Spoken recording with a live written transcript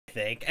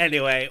think.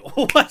 Anyway,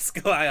 what's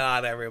going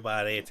on,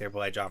 everybody? It's your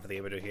boy John from the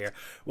GamerDuo here,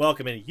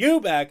 welcoming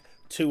you back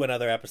to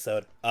another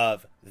episode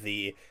of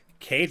the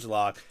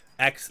Cagelocke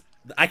X.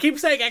 I keep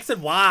saying X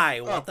and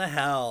Y. What the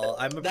hell?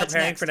 I'm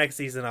preparing for next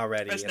season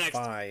already. It's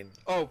fine.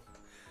 Oh,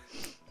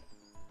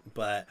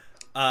 but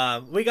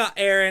we got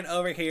Aaron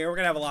over here. We're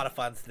gonna have a lot of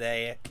fun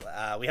today.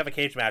 We have a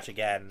cage match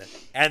again,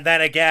 and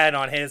then again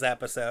on his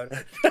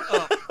episode.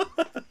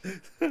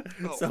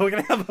 So we're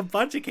gonna have a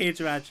bunch of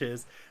cage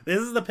matches. This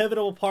is the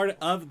pivotal part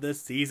of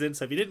this season.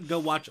 So if you didn't go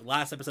watch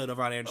last episode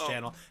over on Aaron's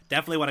channel,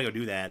 definitely want to go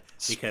do that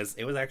because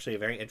it was actually a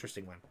very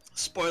interesting one.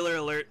 Spoiler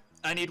alert!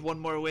 I need one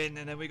more win,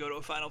 and then we go to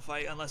a final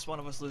fight, unless one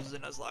of us loses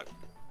in Nuzlocke.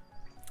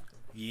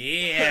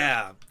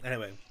 Yeah.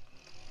 Anyway,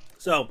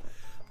 so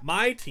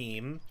my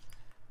team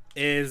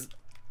is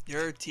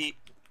your team.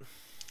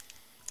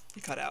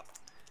 You cut out.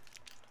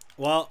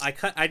 Well,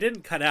 I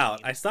didn't cut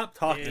out. I stopped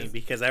talking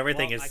because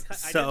everything is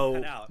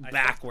so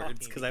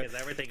backwards. Because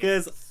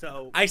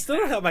I still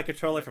don't have my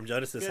controller from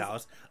Jonas's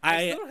house.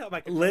 I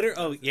literally.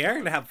 Oh, yeah, you're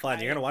gonna have fun.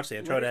 You're gonna watch the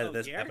intro to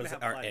this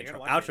episode, or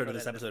outro to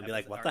this episode, and be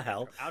like, "What the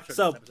hell?"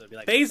 So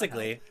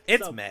basically,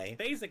 it's May.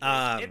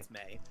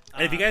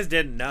 And if you guys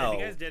didn't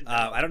know,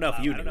 I don't know if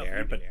you knew,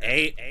 Aaron, but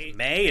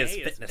May is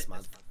Fitness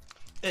Month.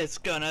 It's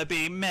gonna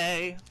be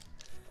May.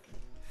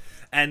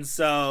 And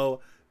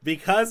so,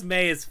 because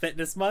May is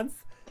Fitness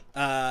Month,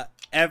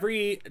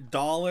 every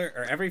 $1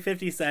 or every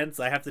 50 cents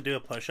I have to do a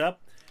push-up,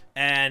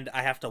 and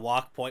I have to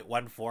walk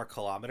 0.14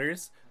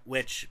 kilometers,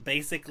 which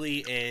basically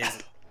is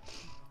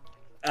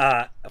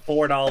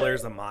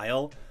 $4 a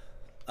mile.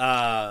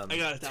 I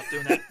gotta stop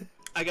doing that.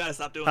 I gotta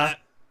stop doing that.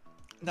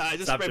 No, I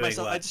just sprayed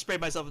myself. I just sprayed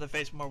myself in the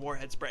face with more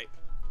Warhead spray.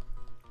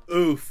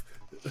 Oof.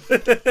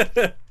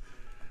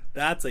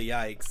 That's a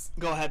yikes.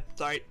 Go ahead.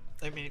 Sorry,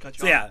 I didn't mean to cut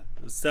you off. Yeah.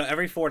 So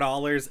every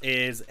 $4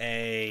 is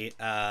a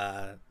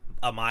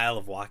mile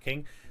of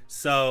walking.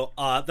 So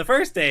the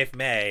first day of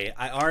May,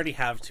 I already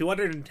have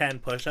 210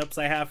 push-ups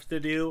I have to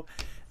do,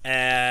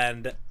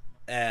 and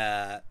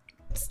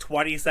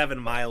 27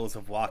 miles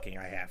of walking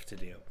I have to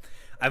do.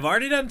 I've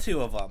already done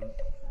 2 of them,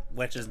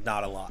 which is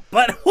not a lot,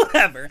 but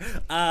whatever.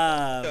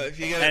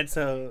 And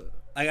so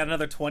I got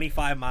another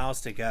 25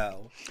 miles to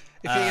go.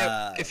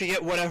 If you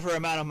get whatever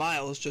amount of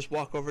miles, just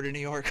walk over to New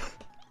York.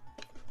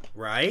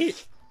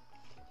 Right?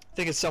 I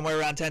think it's somewhere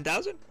around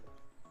 10,000.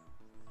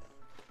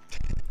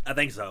 I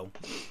think so.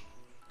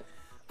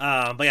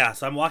 But yeah,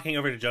 so I'm walking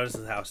over to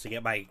Jonas's house to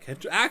get my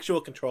actual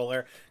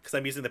controller because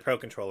I'm using the Pro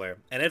controller,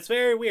 and it's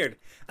very weird.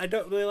 I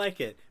don't really like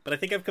it, but I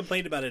think I've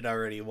complained about it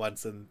already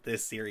once in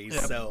this series.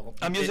 Yeah. So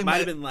I'm using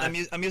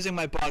I'm using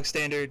my bog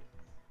standard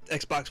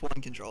Xbox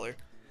One controller.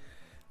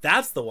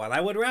 That's the one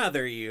I would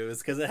rather use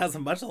because it has a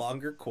much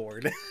longer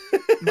cord.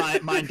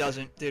 Mine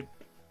doesn't, dude.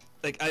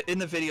 Like in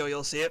the video,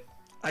 you'll see it.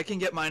 I can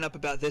get mine up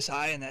about this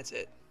high, and that's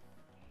it.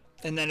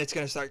 And then it's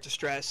gonna start to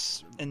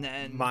stress, and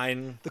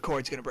then the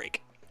cord's gonna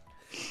break.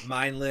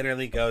 Mine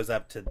literally goes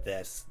up to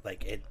this,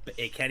 like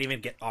it can't even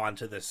get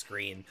onto the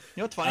screen. You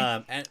know what's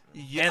funny?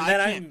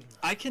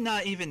 I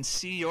cannot even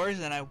see yours,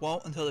 and I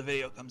won't until the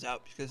video comes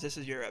out because this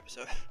is your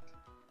episode.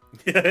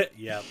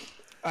 Yeah.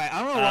 All right, I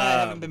don't know why I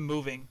haven't been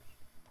moving.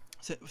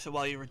 So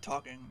while you were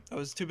talking, I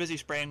was too busy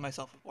spraying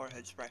myself with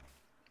Warhead spray.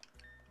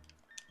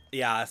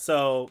 Yeah.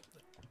 So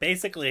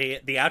basically,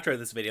 the outro of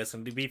this video is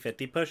going to be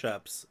 50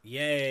 push-ups.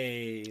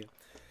 Yay!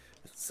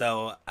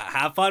 So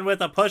have fun with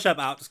a push-up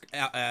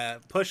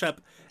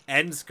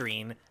end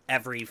screen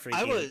every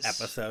freaking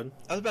episode.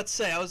 I was about to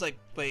say, I was like,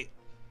 wait,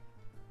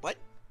 what?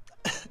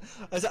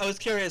 I was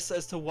curious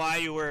as to why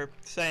you were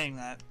saying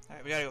that. All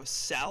right, we gotta go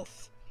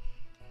south.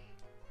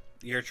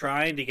 You're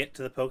trying to get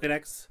to the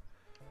Pokedex?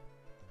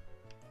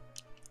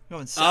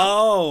 Going south.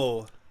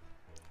 Oh!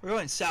 We're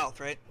going south,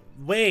 right?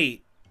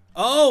 Wait.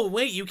 Oh,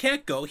 wait, you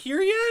can't go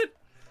here yet?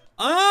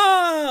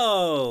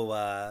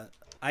 Oh!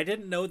 I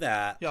didn't know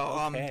that. Yo,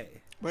 okay.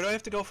 Where do I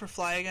have to go for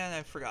fly again?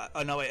 I forgot.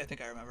 Oh, no, wait, I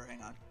think I remember.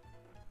 Hang on.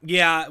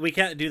 Yeah, we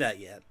can't do that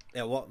yet.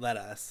 It won't let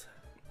us.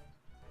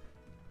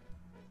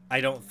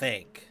 I don't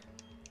think.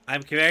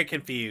 I'm very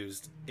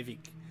confused. If you...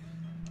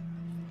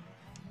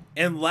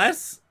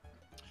 Unless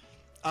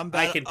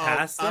I can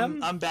pass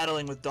them? I'm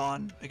battling with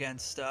Dawn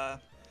against...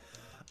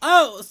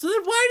 Oh, so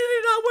then why did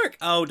it not work?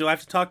 Oh, do I have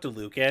to talk to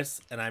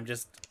Lucas? And I'm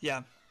just...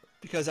 Yeah,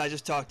 because I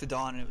just talked to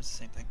Dawn and it was the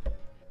same thing.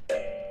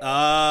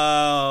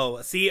 Oh,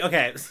 see,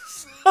 okay.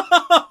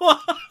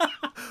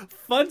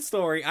 Fun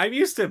story. I'm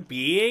used to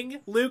being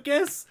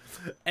Lucas,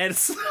 and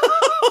so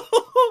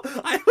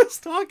I was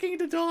talking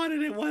to Dawn,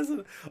 and it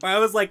wasn't. Or I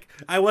was like,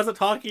 I wasn't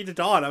talking to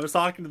Dawn. I was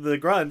talking to the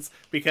grunts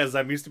because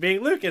I'm used to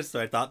being Lucas, so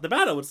I thought the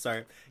battle would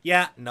start.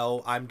 Yeah,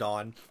 no, I'm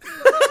Dawn.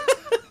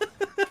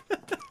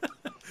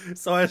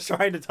 So I was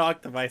trying to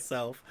talk to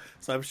myself.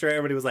 So I'm sure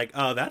everybody was like,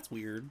 "Oh, that's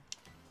weird."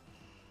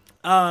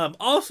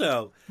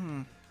 Also.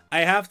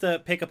 I have to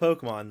pick a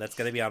Pokemon that's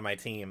going to be on my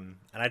team,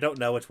 and I don't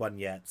know which one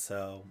yet,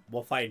 so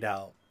we'll find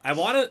out. I'm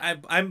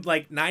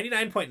like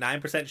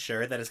 99.9%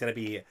 sure that it's going to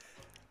be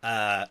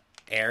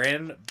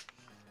Aaron.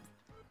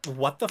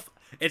 What the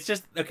It's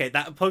just okay.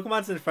 That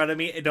Pokemon's in front of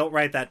me. Don't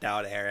write that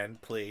down, Aaron.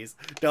 Please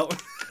don't.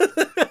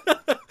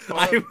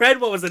 I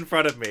read what was in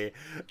front of me.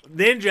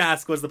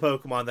 Ninjask was the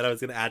Pokemon that I was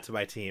going to add to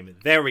my team.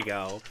 There we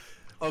go.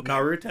 Okay.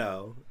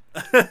 Naruto.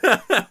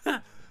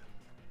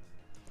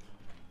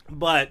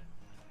 But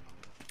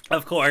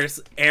of course,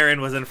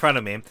 Aaron was in front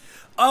of me.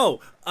 Oh,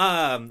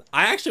 I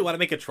actually want to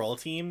make a troll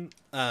team.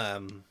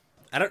 So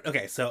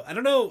I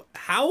don't know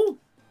how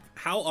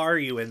are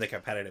you in the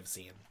competitive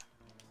scene?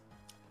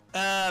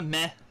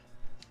 Meh.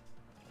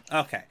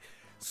 Okay.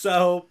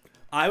 So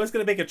I was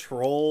going to make a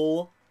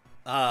troll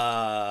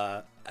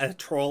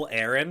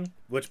Aaron,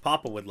 which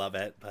Papa would love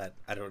it, but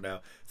I don't know.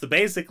 So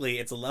basically,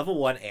 it's a level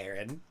 1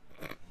 Aaron,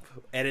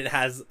 and it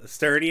has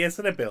Sturdy as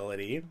an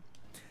ability.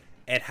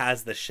 It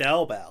has the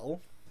Shell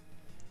Bell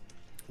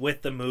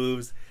with the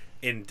moves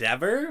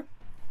Endeavor,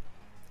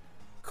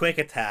 Quick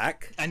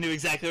Attack. I knew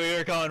exactly where you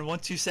were going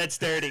once you said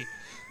Sturdy.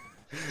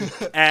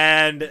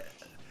 And it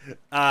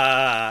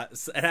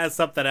has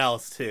something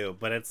else too,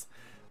 but it's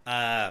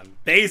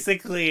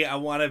basically I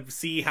want to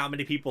see how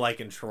many people I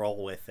can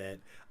troll with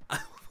it.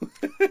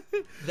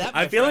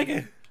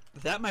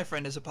 That, my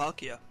friend, is a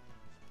Palkia.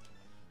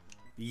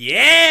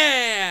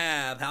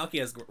 Yeah!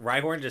 Palkia's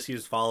Rhyhorn just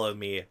used follow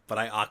me, but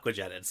I Aqua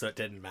Jetted, so it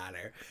didn't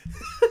matter.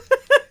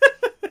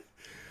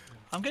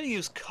 I'm going to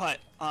use Cut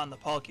on the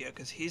Palkia,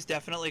 because he's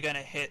definitely going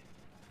to hit...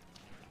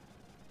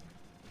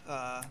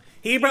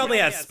 he probably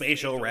has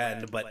Spatial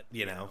Rend, but,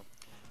 you know.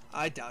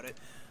 I doubt it.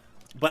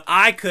 But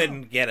I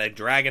couldn't get a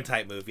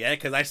Dragon-type move yet,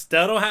 because I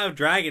still don't have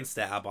Dragon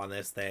Stab on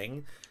this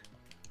thing.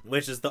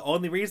 Which is the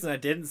only reason I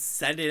didn't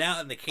send it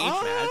out in the cage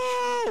match.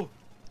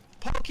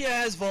 Palkia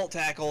has Volt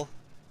Tackle.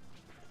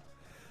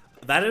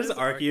 That is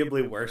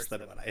arguably worse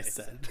than what I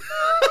said.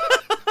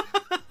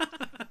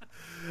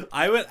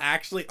 I would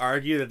actually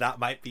argue that that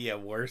might be a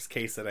worst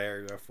case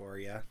scenario for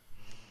you.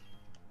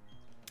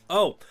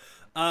 Oh,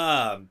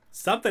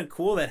 something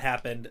cool that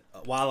happened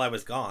while I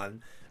was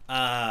gone.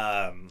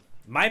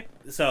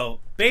 So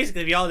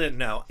basically, if y'all didn't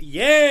know,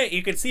 yeah,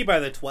 you can see by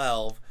the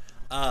 12.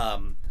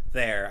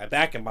 There, I'm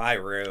back in my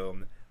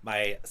room,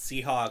 my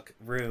Seahawk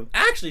room.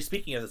 Actually,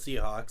 speaking of the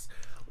Seahawks,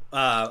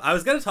 I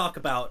was going to talk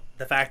about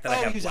the fact that I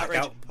have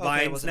blackout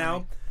blinds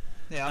now.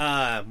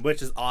 Yeah.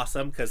 Which is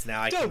awesome, because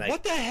now I can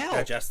what the hell?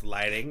 adjust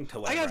lighting to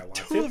whatever I want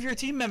to. I have 2 of your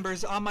team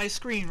members on my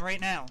screen right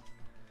now.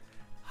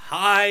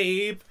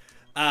 Hype!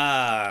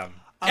 I'm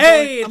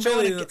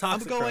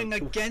going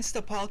against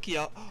the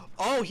Palkia.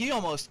 Oh, he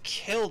almost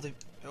killed him.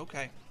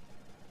 Okay.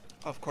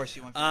 Of course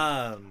he went for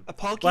a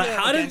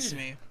Palkia against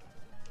me.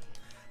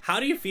 How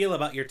do you feel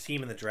about your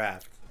team in the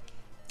draft?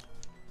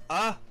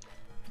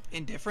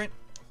 Indifferent.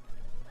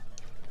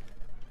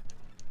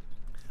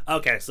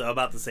 Okay, so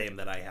about the same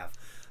that I have.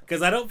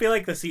 Because I don't feel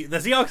like the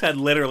Seahawks had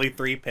literally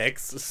 3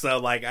 picks, so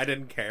like I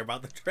didn't care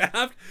about the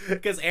draft.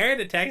 Because Aaron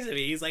had texted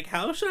me, he's like,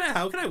 how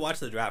can I watch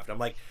the draft? I'm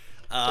like,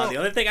 the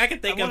only thing I can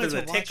think of is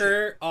a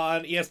ticker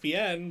on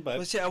ESPN, but...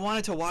 Well, see, I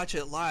wanted to watch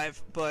it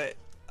live, but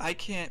I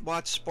can't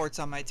watch sports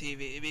on my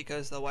TV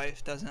because the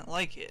wife doesn't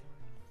like it.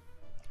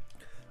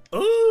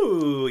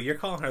 Ooh, you're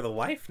calling her the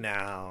wife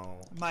now.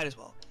 Might as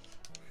well.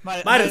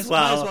 Might as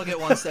well get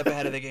one step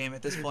ahead of the game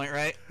at this point,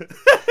 right?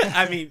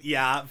 I mean,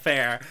 yeah,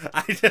 fair.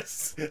 I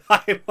just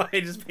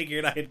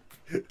figured I'd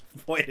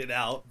point it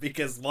out,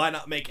 because why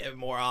not make it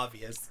more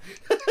obvious?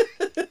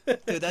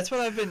 Dude, that's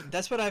what I've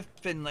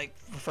been like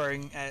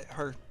referring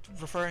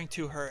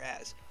to her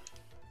as.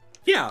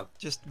 Yeah.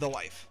 Just the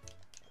wife.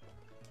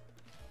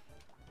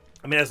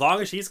 I mean, as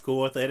long as she's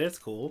cool with it, it's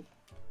cool.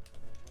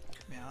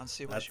 Yeah, I don't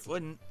see why she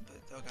wouldn't.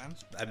 Okay.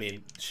 I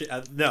mean,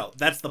 no,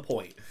 that's the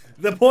point.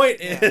 The point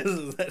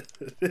is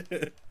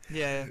that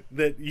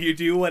you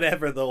do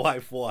whatever the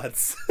wife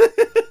wants.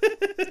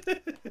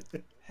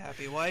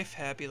 Happy wife,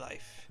 happy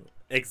life.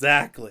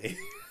 Exactly.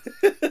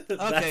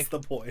 That's the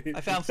point. I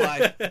found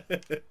fly.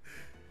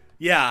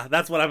 Yeah,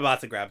 that's what I'm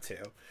about to grab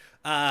too.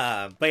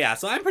 But yeah,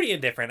 so I'm pretty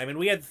indifferent. I mean,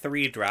 we had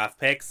 3 draft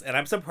picks, and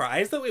I'm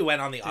surprised that we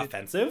went on the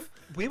offensive.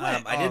 We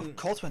went.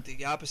 Colts went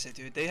the opposite,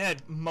 dude. They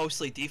had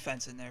mostly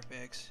defense in their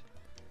picks.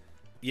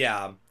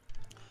 Yeah.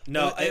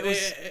 No, I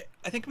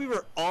think we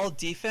were all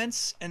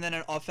defense and then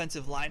an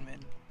offensive lineman.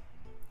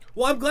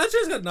 Well, I'm glad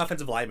you guys got an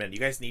offensive lineman. You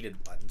guys needed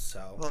one,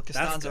 so. Well,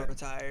 Costanzo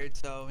retired,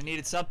 so we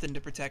needed something to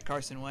protect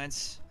Carson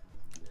Wentz.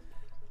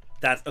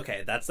 That's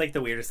okay. That's like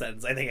the weirdest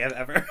sentence I think I've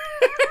ever heard.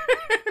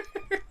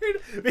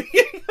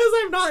 Because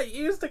I'm not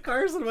used to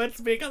Carson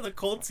Wentz being on the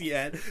Colts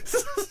yet.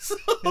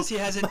 Because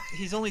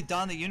he's only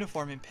donned the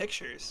uniform in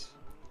pictures.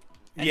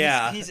 And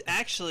yeah. He's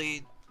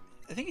actually,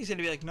 I think he's going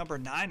to be like number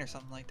 9 or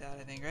something like that,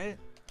 I think, right?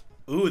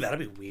 Ooh, that'd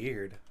be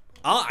weird.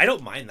 I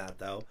don't mind that,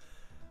 though.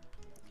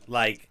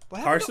 Like,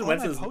 Carson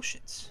Wentz is...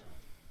 potions?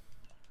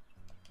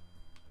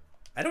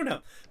 I don't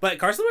know. But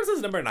Carson Wentz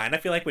is number 9, I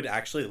feel like would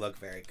actually look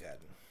very good.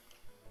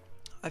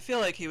 I feel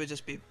like he would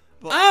just be...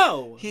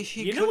 Well,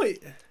 you know what?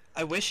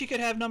 I wish he could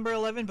have number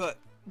 11, but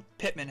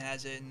Pittman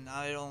has it, and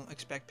I don't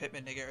expect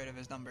Pittman to get rid of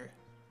his number.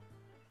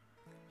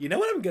 You know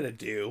what I'm going to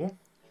do?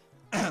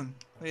 What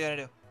you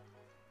gotta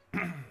do?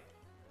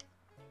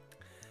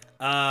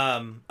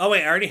 Oh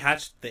wait, I already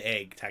hatched the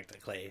egg.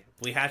 Technically,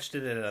 we hatched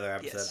it in another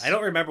episode. Yes. I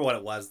don't remember what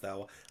it was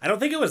though. I don't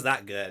think it was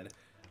that good,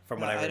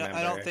 from what I remember.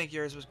 I don't think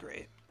yours was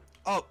great.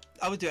 Oh,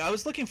 I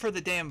was looking for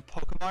the damn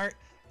Pokemart.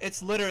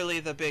 It's literally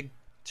the big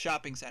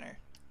shopping center.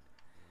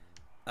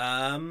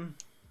 Do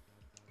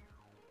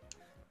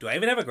I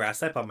even have a grass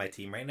type on my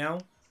team right now?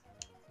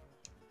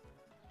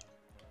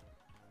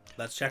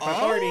 Let's check our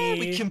party.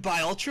 We can buy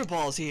Ultra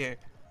Balls here.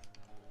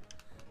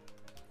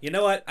 You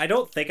know what? I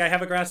don't think I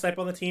have a grass type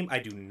on the team. I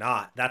do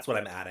not. That's what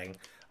I'm adding.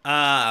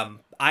 I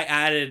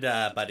added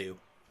Badoo.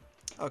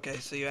 Okay,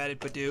 so you added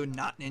Badoo,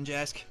 not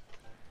Ninjask?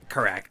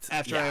 Correct.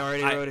 After I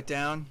already wrote it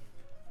down?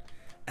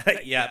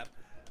 Yep.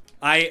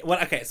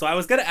 Okay, so I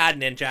was going to add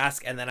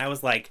Ninjask, and then I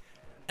was like,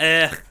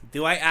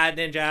 do I add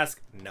Ninjask?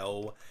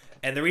 No.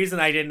 And the reason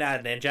I didn't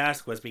add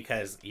Ninjask was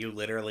because you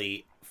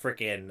literally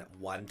freaking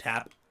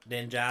one-tap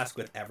Ninjask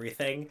with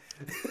everything.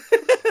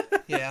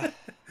 Yeah.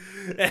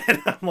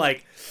 And I'm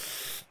like...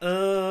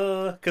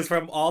 because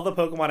from all the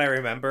Pokemon I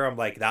remember, I'm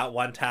like, that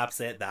one taps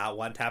it, that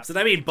one taps it.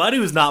 I mean,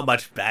 Badoo's not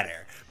much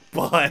better,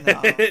 but...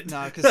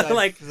 No, because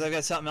I've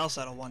got something else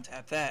that'll one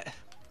tap that.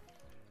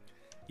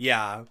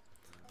 Yeah,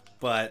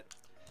 but...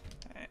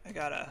 Alright,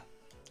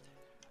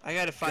 I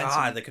gotta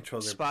find the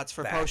controls spots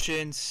for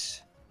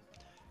potions.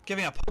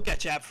 Giving a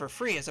Poketch app for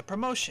free as a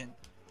promotion.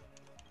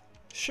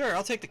 Sure,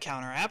 I'll take the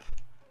counter app.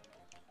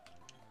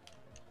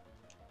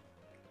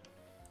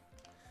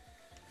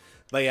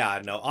 But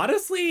yeah, no,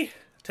 honestly...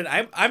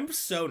 I'm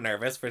so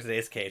nervous for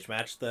today's cage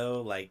match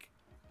though. Like,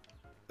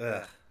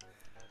 I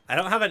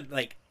don't have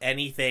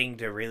anything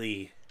to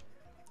really.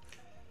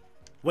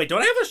 Wait,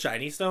 don't I have a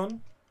shiny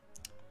stone?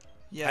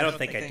 Yeah, I don't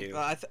think I do.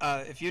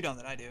 If you don't,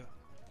 then I do.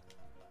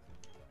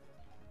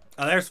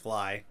 Oh, there's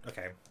Fly.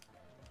 Okay.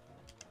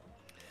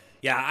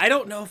 Yeah, I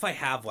don't know if I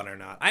have one or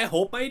not. I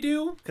hope I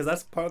do, because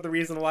that's part of the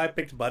reason why I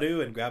picked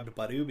Badoo and grabbed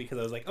Badoo, because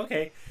I was like,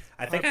 okay,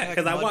 I think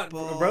because I want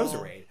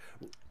Roserade.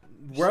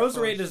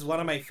 Roserade is one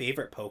of my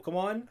favorite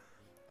Pokemon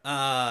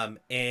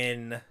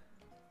in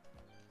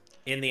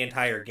the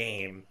entire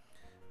game.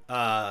 So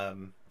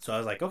I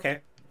was like,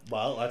 okay,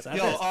 well, let's add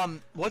this.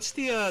 What's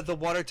the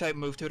water type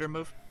move tutor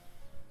move?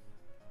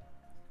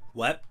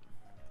 What?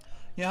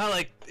 You know how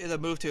like the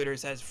move tutor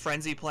says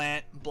Frenzy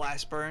Plant,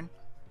 Blast Burn?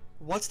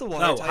 What's the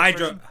water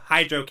type?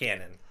 Hydro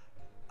Cannon.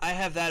 I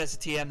have that as a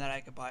TM that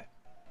I could buy.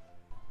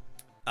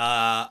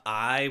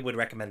 I would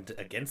recommend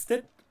against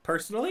it.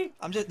 Personally,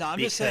 I'm just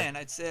saying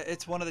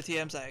it's one of the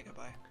TMs that I can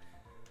buy.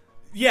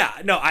 Yeah,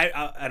 no,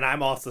 and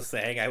I'm also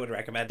saying I would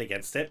recommend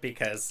against it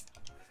because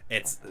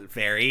it's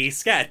very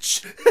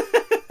sketch.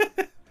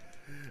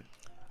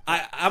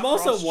 I'm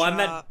also one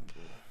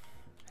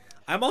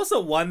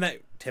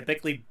that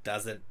typically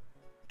doesn't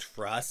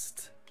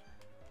trust.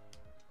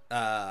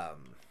 God,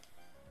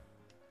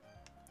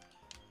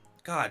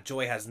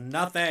 Joy has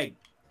nothing.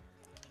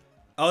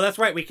 Oh, that's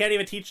right. We can't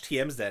even teach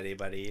TMs to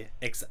anybody.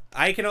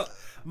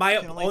 My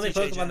only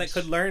Pokemon that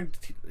could learn...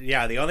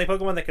 Yeah, the only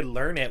Pokemon that could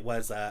learn it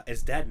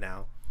is dead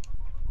now.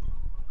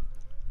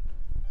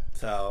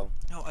 So...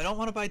 No, I don't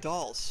want to buy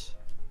dolls.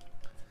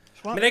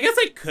 I mean, I guess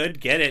I could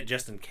get it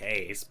just in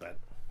case, but...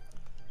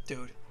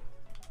 Dude.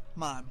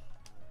 Mom.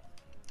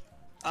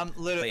 I'm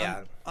literally...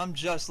 Yeah. I'm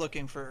just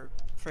looking for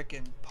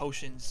freaking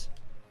potions.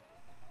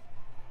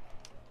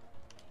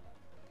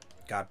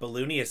 God,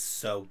 Balloony is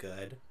so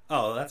good.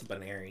 Oh, that's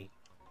Banary.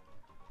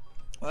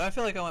 Well, I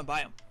feel like I went buy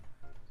him.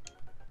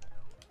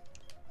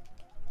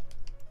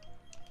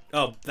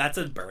 Oh, that's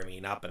a Burmy,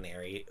 not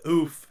Banary.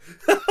 Oof.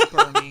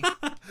 Burmy.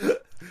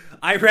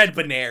 I read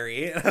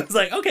Banary, and I was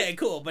like, okay,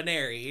 cool,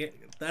 Banary.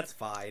 That's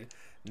fine.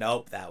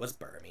 Nope, that was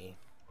Burmy.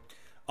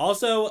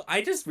 Also,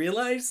 I just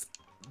realized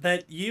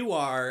that you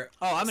are...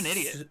 Oh, I'm an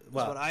idiot.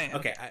 Well, that's what I am.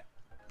 Okay,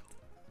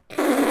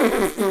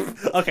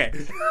 okay.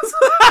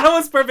 That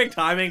was perfect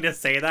timing to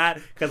say that,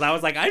 because I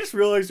was like, I just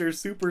realized you're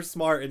super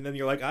smart, and then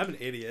you're like, I'm an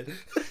idiot.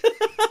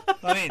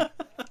 I mean,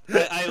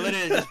 I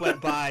literally just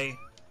went by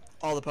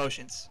all the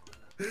potions.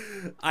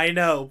 I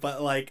know,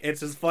 but like, it's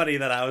just funny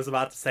that I was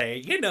about to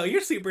say, you know,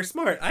 you're super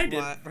smart.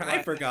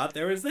 I forgot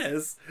there was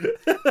this.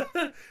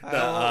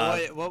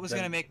 What was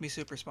gonna make me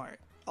super smart?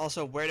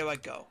 Also, where do I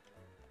go?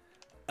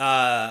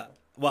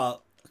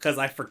 Well, because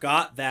I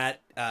forgot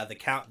that not the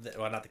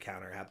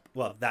counter app.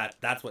 Well,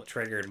 that's what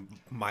triggered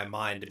my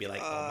mind to be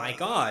like, oh my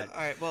god. All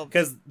right, well,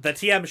 because the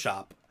TM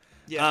shop.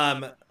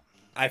 Yeah.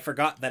 I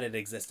forgot that it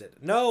existed.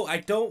 No, I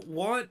don't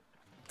want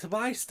to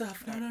buy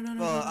stuff. No.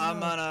 Well,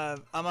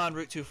 I'm on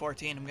Route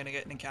 214. I'm gonna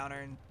get an encounter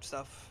and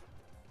stuff.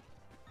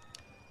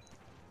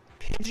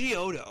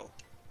 Pidgeotto.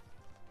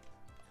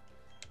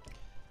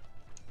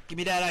 Give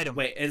me that item.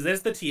 Wait, is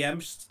this the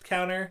TM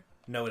counter?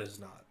 No, it is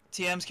not.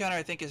 TM's counter,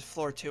 I think, is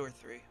floor 2 or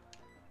 3.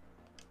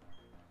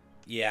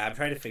 Yeah, I'm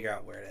trying to figure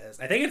out where it is.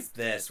 I think it's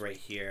this right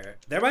here.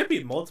 There might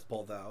be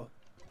multiple though.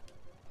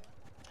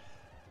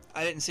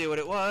 I didn't see what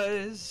it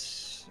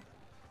was.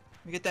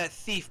 Let me get that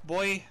thief,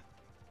 boy.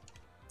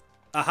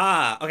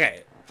 Aha,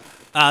 okay.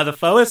 The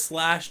foe is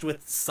slashed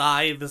with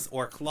scythes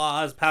or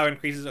claws. Power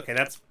increases. Okay,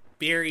 that's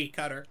Berry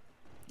Cutter.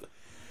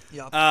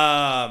 Yup.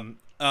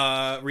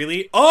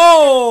 Really?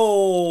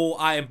 Oh,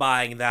 I am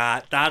buying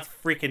that. That's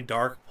freaking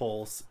Dark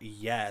Pulse.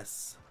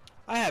 Yes.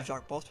 I have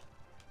Dark Pulse.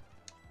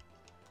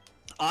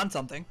 On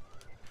something.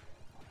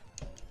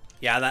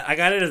 Yeah, I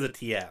got it as a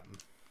TM.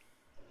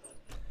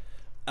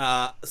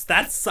 So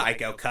that's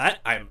Psycho Cut.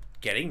 I'm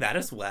getting that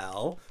as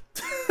well.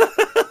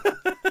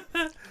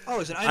 Oh,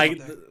 is an item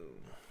there.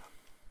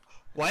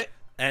 What?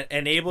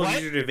 Enable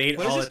user to evade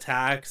all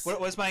attacks.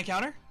 What was my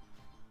encounter?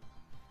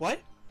 What?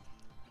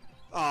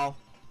 Oh,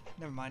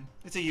 never mind.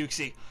 It's a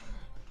Yuxi.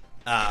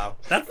 Oh,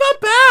 that's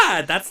not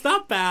bad. That's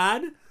not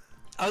bad.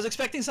 I was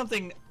expecting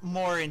something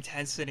more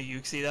intense than a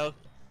Yuxi, though.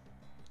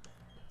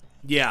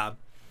 Yeah.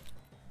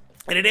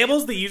 It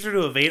enables the user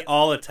to evade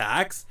all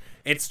attacks.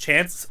 Its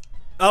chance...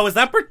 Oh, is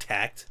that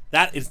Protect?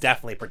 That is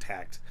definitely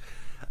Protect.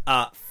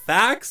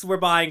 Facts, we're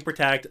buying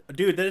Protect.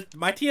 Dude,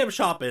 my TM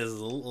shop is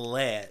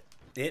lit.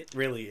 It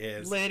really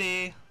is.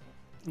 Litty.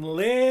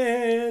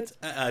 Lit.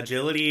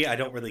 Agility, I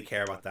don't really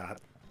care about that.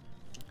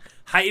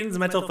 Heightens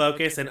mental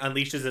focus and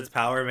unleashes its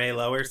power. May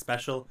lower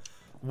special...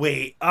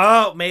 Wait.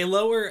 Oh, may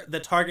lower the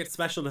target's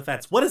special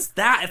defense. What is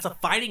that? It's a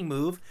fighting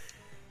move.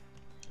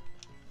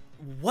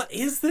 What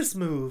is this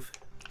move?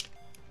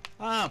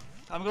 I'm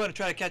going to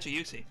try to catch a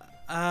Yuxi.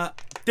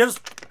 There's...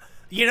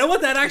 You know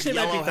what? That actually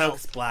might be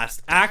Focus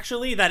Blast.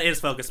 Actually, that is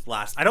Focus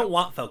Blast. I don't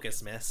want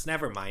Focus Miss.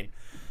 Never mind.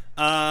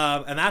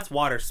 And that's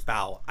Water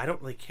Spout. I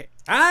don't really care.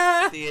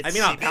 I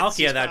mean, on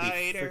Palkia, that'd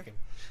be freaking...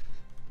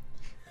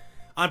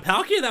 On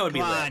Palkia, that would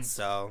be lit,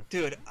 so...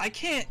 Dude, I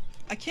can't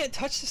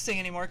touch this thing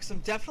anymore because I'm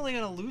definitely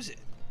going to lose it.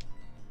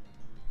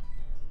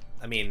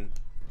 I mean...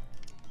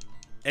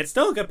 It's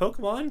still a good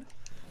Pokemon.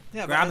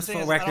 Yeah, Grabs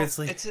full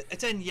recklessly.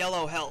 It's in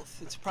yellow health.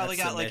 It's probably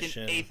got like an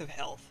 1/8 of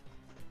health.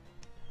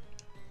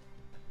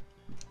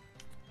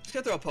 Just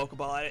gonna throw a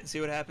Pokeball at it and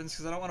see what happens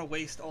because I don't want to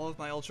waste all of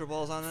my Ultra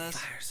Balls on this.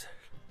 Fires.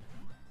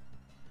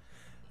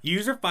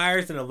 User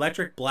fires an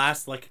electric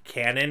blast like a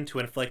cannon to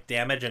inflict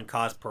damage and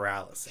cause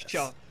paralysis.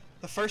 Yo,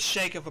 the first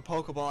shake of a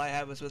Pokeball I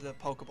had was with a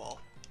Pokeball.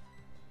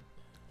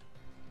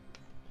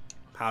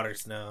 Powder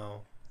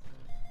Snow.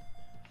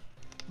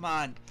 Come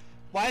on.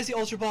 Why is the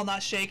Ultra Ball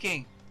not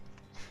shaking?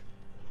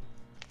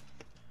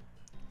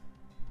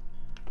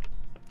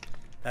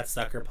 That's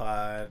Sucker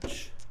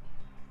Punch.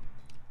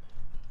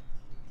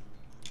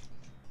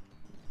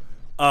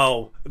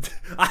 Oh.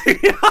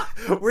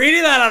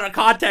 Reading that out of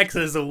context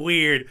is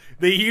weird.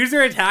 The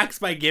user attacks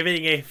by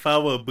giving a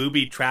foe a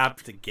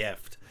booby-trapped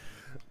gift.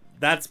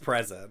 That's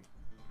present.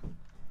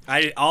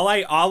 All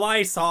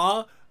I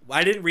saw,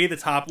 I didn't read the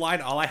top line,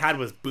 all I had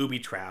was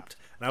booby-trapped.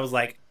 And I was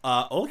like,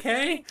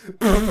 okay.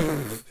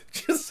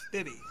 Just...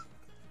 Bibby.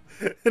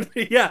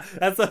 Yeah,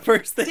 that's the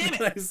first thing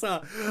that I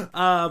saw.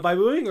 By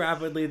moving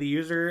rapidly, the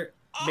user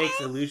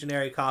makes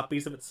illusionary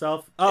copies of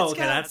itself. Oh,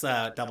 okay, that's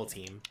a double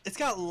team. It's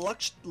got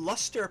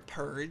Luster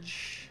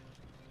Purge.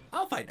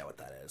 I'll find out what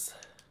that is.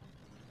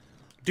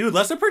 Dude,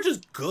 Luster Purge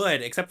is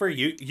good, except for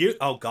you.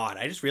 Oh god,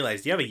 I just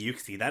realized you have a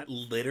Yuxi. That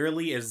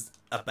literally is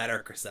a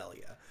better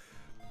Cresselia.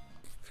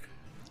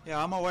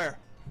 Yeah, I'm aware.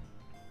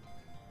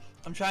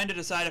 I'm trying to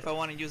decide if I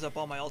want to use up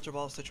all my Ultra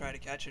Balls to try to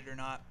catch it or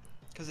not.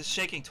 Because it's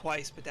shaking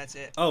twice, but that's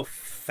it. Oh,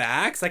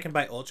 facts? I can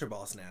buy Ultra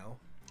Balls now.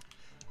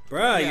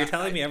 Bruh, yeah, you're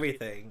telling me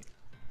everything.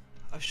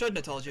 I shouldn't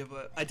have told you,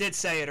 but I did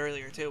say it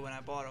earlier, too, when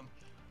I bought them.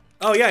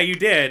 Oh, yeah, you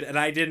did, and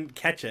I didn't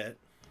catch it.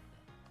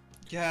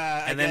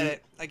 Yeah, I get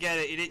it. I get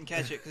it. You didn't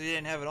catch it because you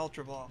didn't have an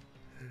Ultra Ball.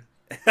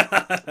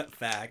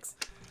 Facts.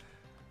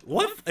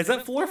 What? Is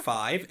that floor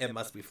 5? It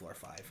must be floor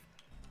 5.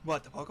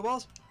 What, the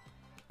Pokeballs?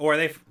 Or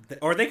they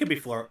could be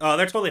floor... Oh,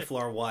 they're totally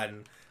floor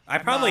 1. I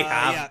probably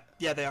have...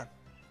 Yeah, they are.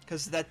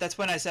 Because that's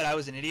when I said I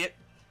was an idiot.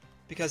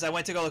 Because I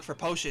went to go look for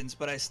potions,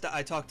 but I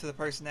talked to the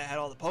person that had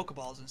all the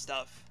Pokeballs and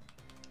stuff.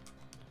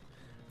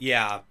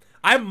 Yeah.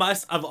 I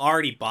must have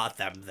already bought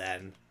them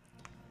then.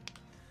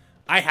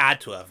 I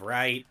had to have,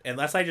 right?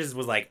 Unless I just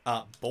was like,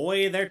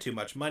 boy, they're too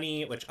much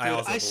money, which I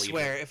also believe. I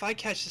swear, if I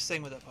catch this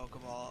thing with a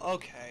Pokeball,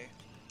 okay.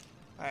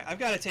 Alright, I've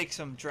got to take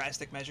some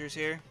drastic measures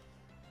here.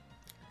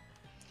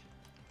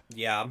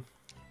 Yeah.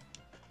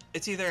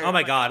 It's either... Oh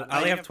my god, I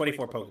only have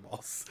 24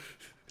 Pokeballs.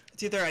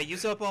 It's either I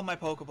use up all my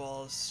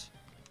Pokeballs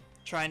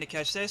trying to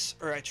catch this,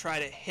 or I try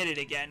to hit it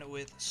again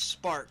with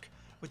Spark,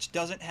 which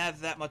doesn't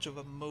have that much of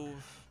a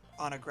move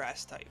on a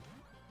grass type.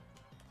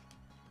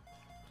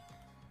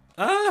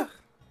 I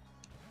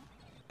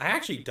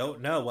actually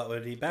don't know what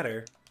would be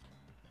better.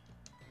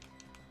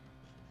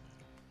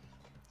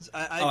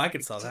 I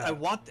could sell that. I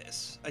want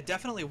this. I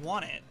definitely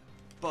want it,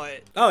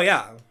 but... Oh,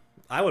 yeah.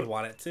 I would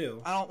want it,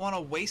 too. I don't want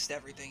to waste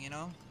everything, you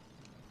know?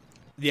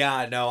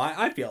 Yeah, no,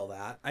 I feel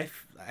that.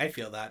 I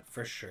feel that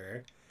for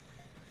sure.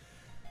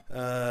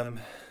 Okay,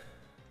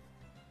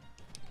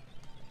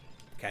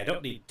 I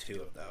don't need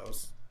 2 of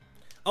those.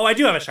 Oh, I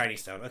do have a shiny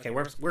stone. Okay,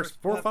 we're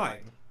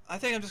fine. I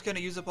think I'm just going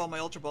to use up all my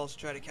Ultra Balls to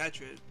try to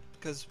catch it.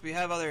 Because we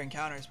have other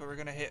encounters, but we're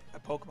going to hit a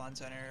Pokemon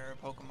Center or a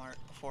Pokemart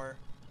before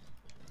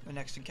the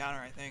next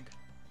encounter, I think.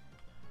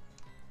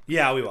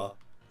 Yeah, we will.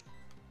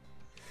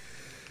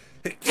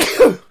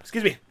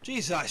 Excuse me.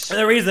 Jesus.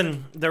 The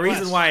reason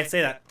why I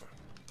say that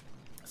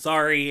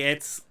Sorry,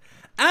 it's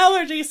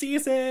allergy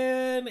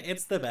season.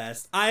 It's the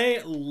best.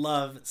 I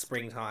love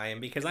springtime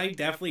because I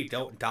definitely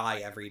don't die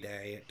every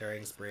day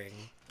during spring.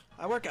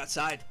 I work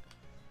outside.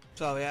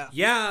 So, yeah.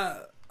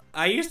 Yeah,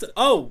 I used to...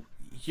 Oh,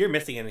 you're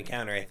missing an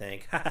encounter, I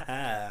think.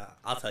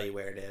 I'll tell you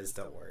where it is.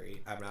 Don't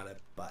worry. I'm not a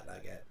butt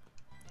nugget.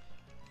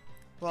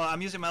 Well,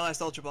 I'm using my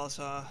last Ultra Ball,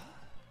 so...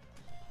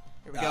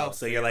 Here we go.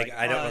 So you're like,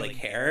 I don't really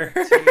care.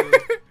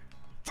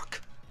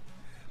 Fuck.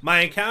 My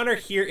encounter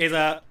here is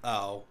a...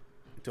 Oh.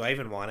 Do I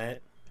even want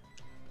it?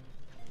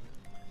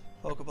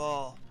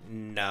 Pokeball.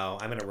 No,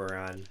 I'm gonna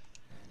run.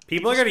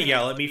 People are gonna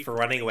yell at me for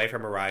running away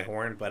from a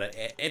Rhyhorn, but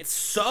it's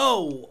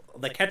so...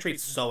 The catch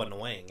rate's so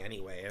annoying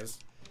anyways.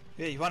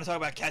 Yeah, you want to talk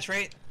about catch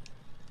rate?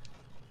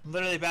 I'm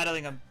literally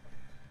battling a...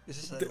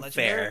 Is this a legendary?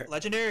 Fair.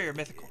 Legendary or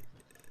mythical?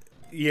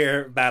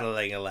 You're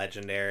battling a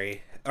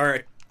legendary.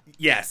 Or,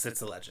 yes,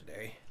 it's a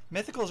legendary.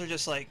 Mythicals are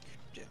just like...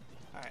 Yeah.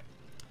 Alright.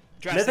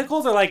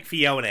 Mythicals are like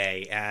Fiona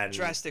and...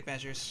 Drastic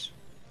measures.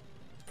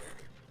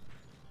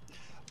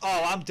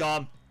 Oh, I'm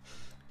dumb.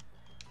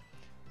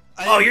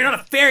 Oh, you're not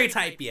a fairy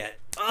type yet.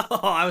 Oh,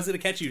 I was gonna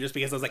catch you just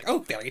because I was like,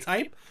 oh, fairy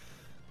type?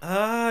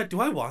 Do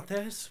I want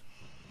this?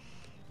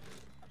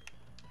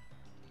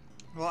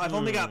 Well, I've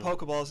only got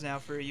Pokeballs now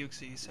for a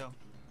Uxie, so...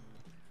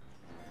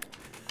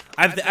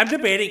 I'm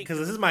debating, because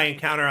this is my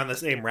encounter on the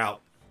same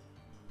route.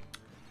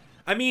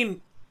 I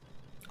mean,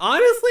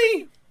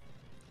 honestly,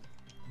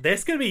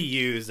 this can be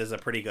used as a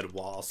pretty good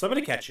wall, so I'm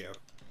gonna catch you.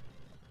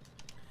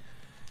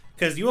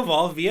 Because you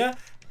evolve via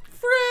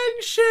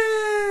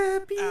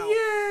friendship! Ow.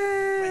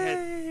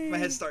 Yay! My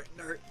head's starting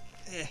to hurt.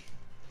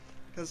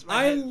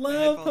 I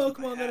love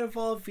Pokemon that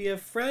evolve via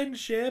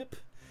friendship.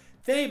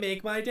 They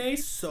make my day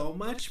so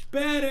much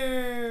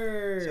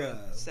better. So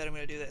instead, I'm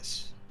gonna do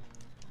this.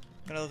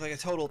 I'm gonna look like a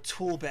total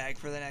tool bag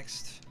for the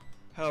next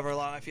however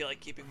long I feel like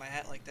keeping my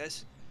hat like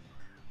this.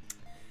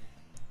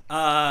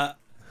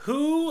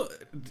 Who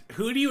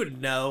do you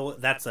know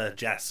that's a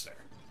jester?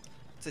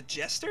 It's a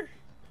jester?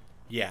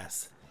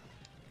 Yes.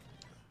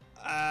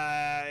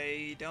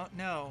 I don't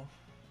know.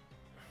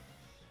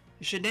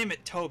 You should name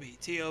it Toby.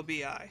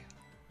 T-O-B-I.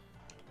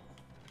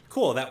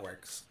 Cool, that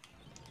works.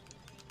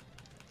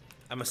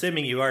 I'm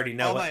assuming you already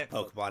know what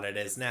Pokemon it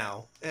is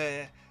now.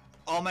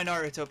 All my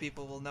Naruto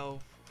people will know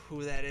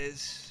who that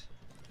is.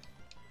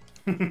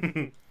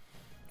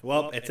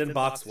 Well, it's in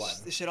box 1.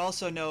 They should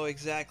also know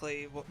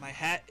exactly what my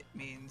hat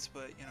means,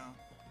 but, you know.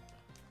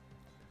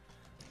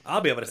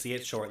 I'll be able to see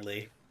it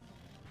shortly.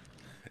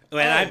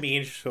 I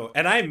mean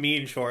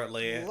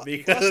shortly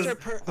because...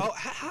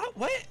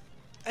 What?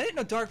 I didn't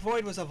know Dark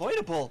Void was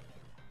avoidable.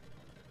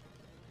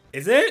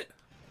 Is it?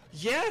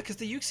 Yeah, because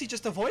the Uxie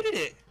just avoided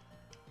it.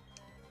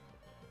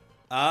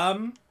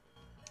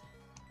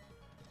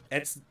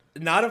 It's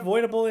not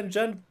avoidable in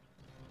Gen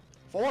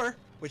 4,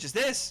 which is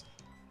this.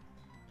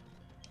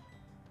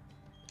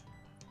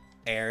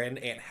 Aaron,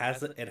 it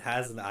has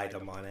an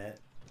item on it.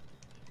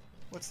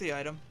 What's the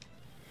item?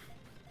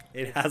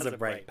 It has a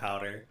bright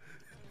powder.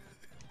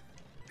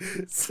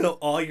 So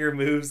all your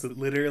moves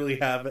literally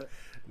have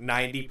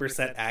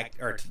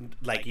 90%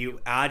 like you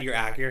add your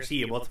accuracy,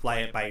 you multiply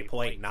it by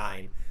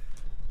 0.9.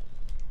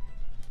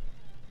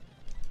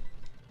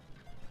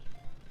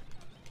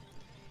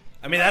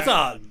 I mean, that's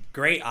a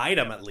great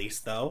item at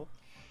least, though.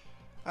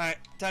 Alright,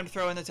 time to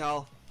throw in the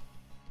towel.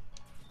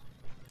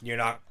 You're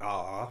not...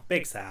 Aw,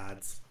 big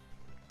sads.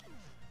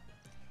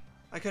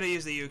 I could have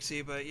used the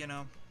Uxie, but, you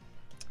know,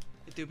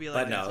 it do be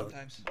like that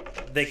sometimes.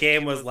 The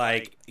game was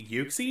like,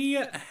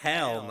 Uxie?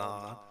 Hell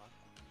nah.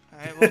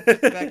 Alright,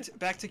 well,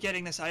 back to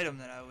getting this item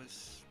that I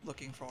was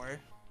looking for.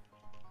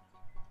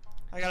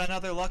 I got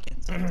another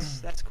Luckin, so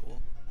that's cool.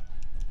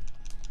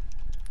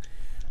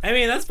 I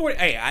mean, that's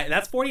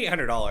that's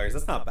 $4,800.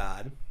 That's not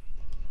bad.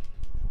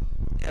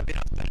 Yeah, but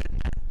it's better than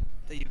that.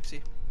 The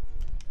Uxie.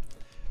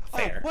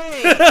 Fair. Oh,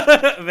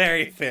 wait!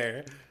 Very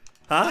fair.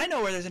 Huh? I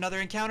know where there's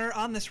another encounter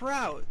on this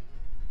route.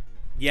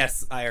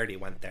 Yes, I already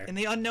went there. In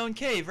the unknown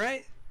cave,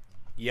 right?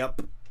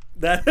 Yep.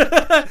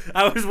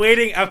 I was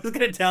waiting. I was going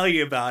to tell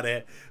you about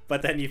it,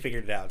 but then you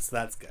figured it out, so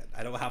that's good.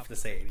 I don't have to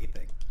say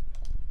anything.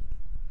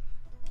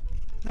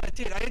 No,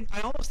 dude,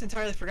 I almost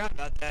entirely forgot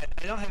about that.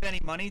 I don't have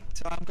any money,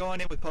 so I'm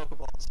going in with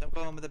Pokeballs. I'm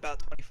going with about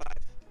 25.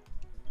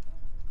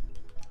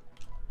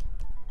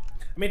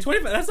 I mean,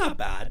 25, that's not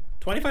bad.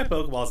 25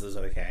 Pokeballs is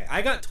okay.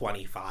 I got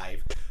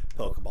 25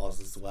 Pokeballs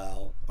as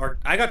well. Or,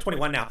 I got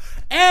 21 now.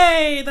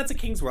 Hey, that's a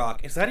King's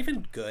Rock. Is that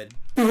even good?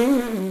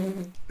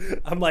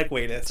 I'm like,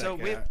 wait a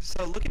second.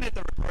 So looking at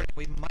the recording,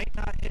 we might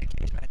not hit a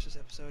cage match this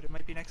episode. It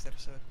might be next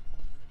episode.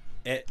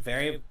 It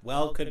very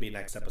well could be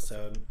next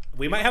episode.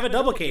 We might have a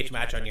double cage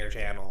match on your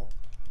channel.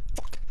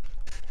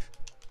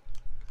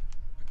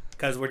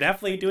 Because we're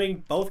definitely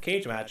doing both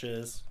cage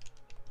matches.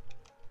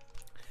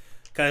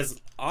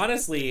 Because,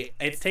 honestly,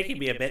 it's taking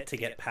me a bit to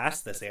get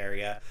past this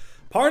area.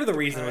 Part of the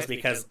reason was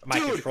because my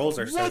controls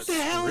are so screwy. What the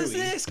hell is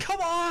this? Come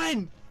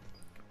on!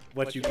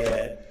 What you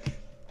get?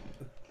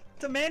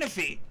 The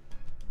Manaphy.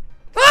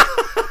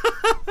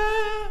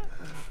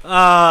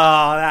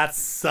 Oh, that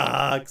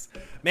sucks.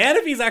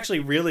 Manaphy's actually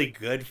really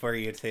good for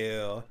you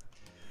too.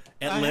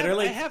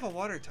 I have a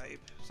water type,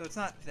 so it's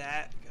not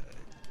that good.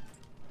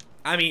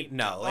 I mean,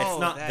 no, it's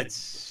not.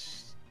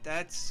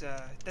 That's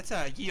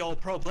a ye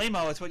old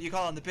problemo. It's what you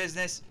call in the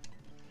business.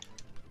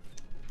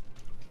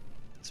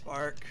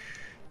 Spark.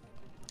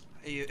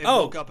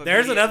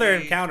 There's another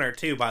encounter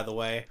too, by the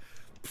way.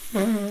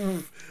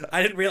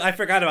 I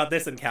forgot about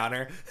this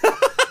encounter.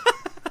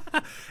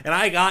 And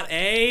I got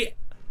a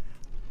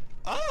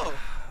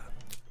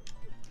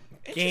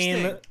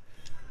game.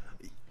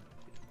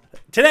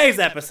 Today's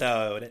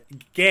episode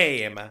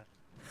game.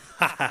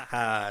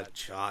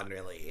 John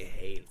really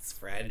hates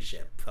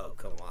friendship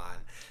Pokemon.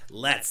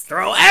 Let's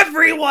throw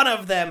every one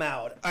of them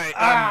out. All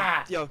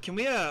right, yo, can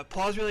we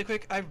pause really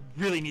quick? I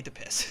really need to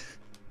piss.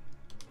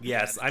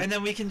 Yes, and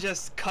then we can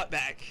just cut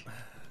back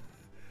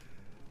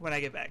when I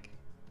get back.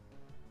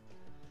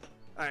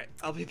 All right,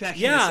 I'll be back.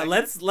 Yeah,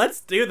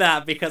 let's do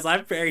that because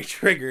I'm very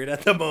triggered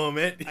at the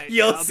moment. Right,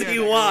 You'll see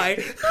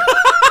why.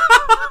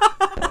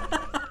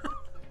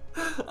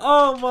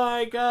 Oh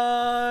my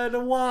god,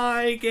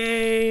 why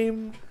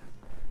game?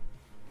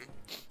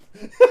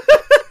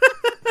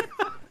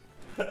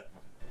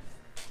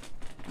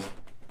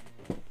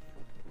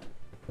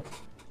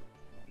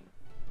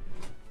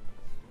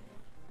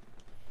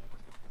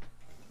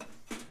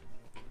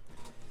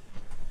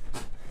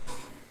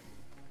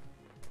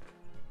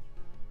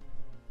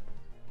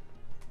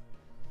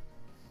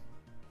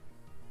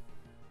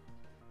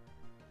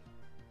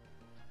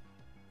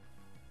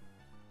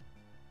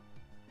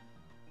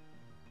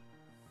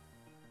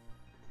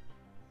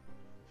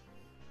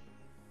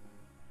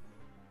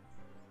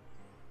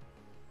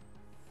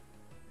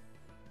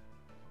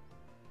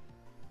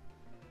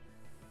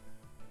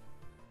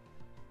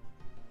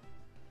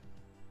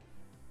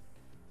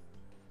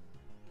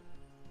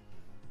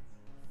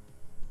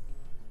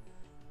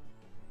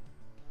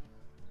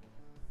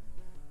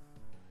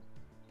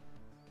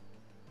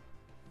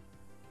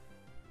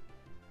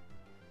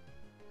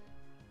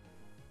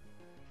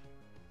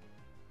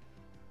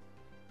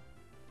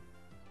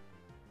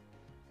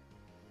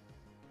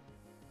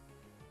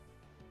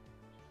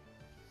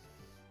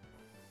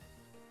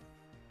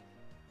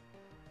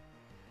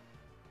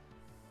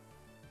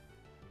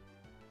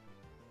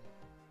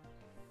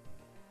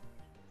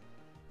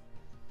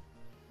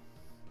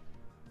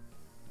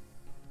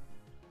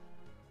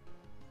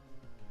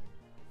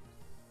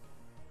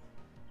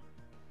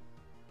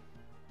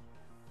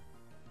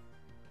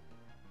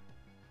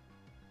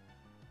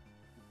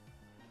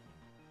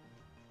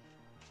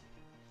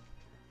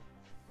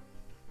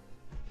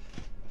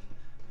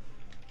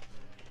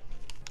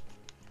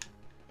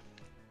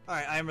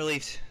 Alright, I am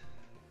relieved.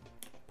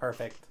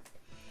 Perfect.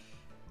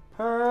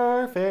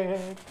 So,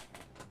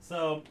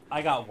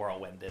 I got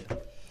whirlwinded.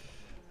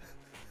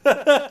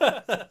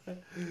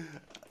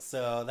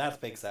 So, that's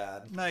big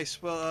sad.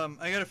 Nice. Well,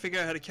 I gotta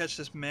figure out how to catch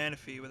this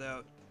Manaphy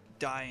without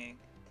dying.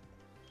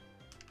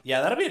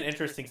 Yeah, that'll be an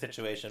interesting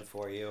situation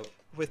for you.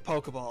 With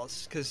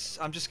Pokeballs, because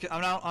I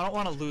don't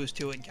want to lose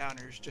 2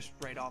 encounters just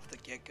right off the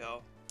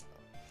get-go.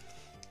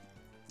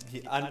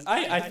 Yeah,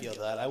 I feel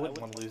that. I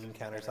wouldn't want to lose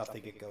encounters off the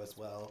get-go as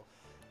well.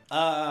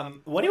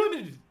 What do you want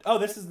me to do? Oh,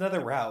 this is another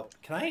route.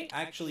 Can I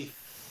actually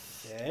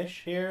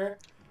fish here?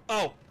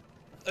 Oh,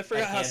 I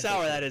forgot how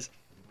sour that is.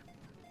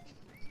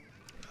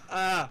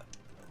 I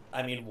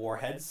mean,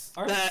 warheads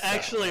are that sour.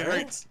 Actually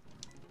hurts.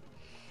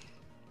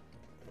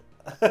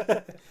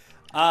 So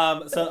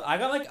I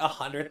got like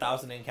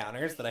 100,000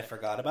 encounters that I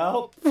forgot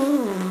about.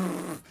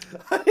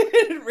 I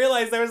didn't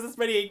realize there was this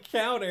many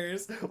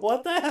encounters.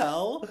 What the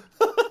hell?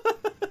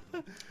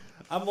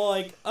 I'm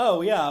like,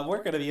 oh yeah,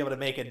 we're gonna be able to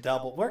make a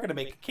double. We're gonna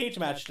make a cage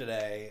match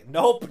today.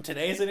 Nope,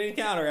 today's an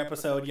encounter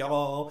episode,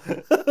 y'all.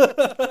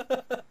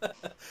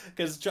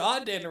 Because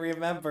John didn't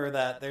remember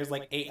that there's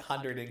like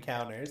 800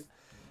 encounters.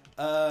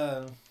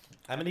 I'm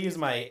gonna use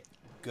my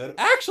good.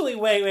 Actually,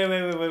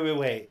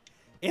 wait.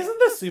 Isn't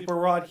the super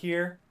rod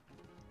here?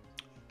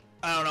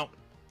 I don't know.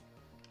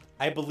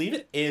 I believe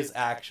it is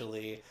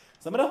actually.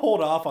 So I'm gonna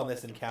hold off on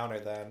this encounter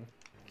then.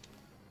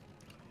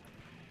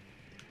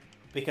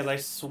 Because I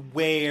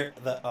swear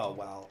that... Oh,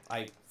 well,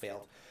 I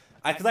failed.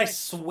 Because I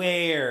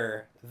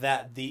swear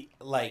that the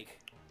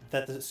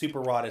super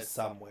rod is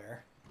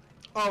somewhere.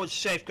 Oh, it's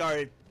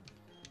safeguarded.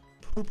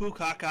 Poo-poo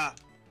caca.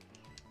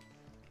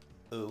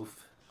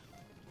 Oof.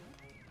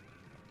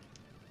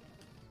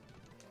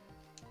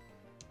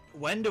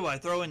 When do I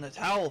throw in the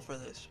towel for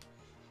this?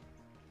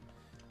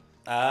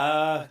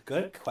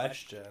 Good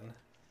question.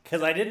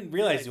 Because I didn't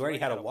realize you already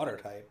had a water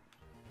type.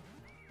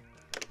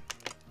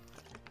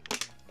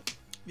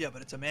 Yeah,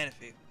 but it's a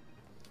Manaphy.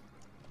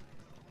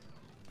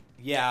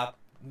 Yeah,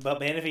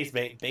 but Manaphy's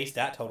base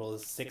stat total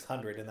is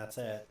 600, and that's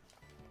it.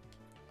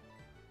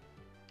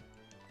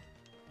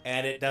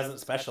 And it doesn't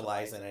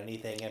specialize in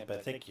anything in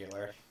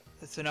particular.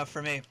 That's enough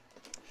for me.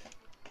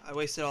 I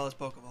wasted all his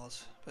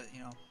Pokeballs, but, you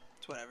know,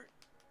 it's whatever.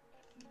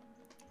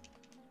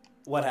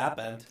 What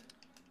happened?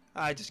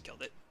 I just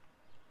killed it.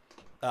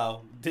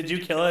 Oh, did you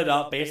kill it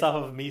up based off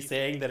of me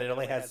saying that it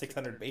only has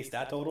 600 base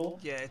stat total?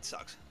 Yeah, it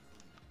sucks.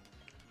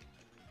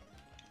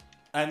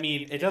 I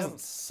mean, it doesn't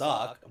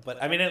suck,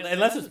 but I mean,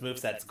 unless its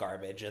moveset's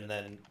garbage, and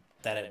then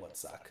it would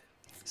suck.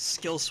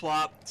 Skill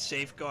swap,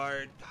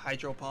 safeguard,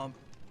 hydro pump.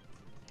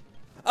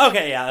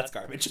 Okay, yeah, that's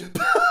garbage.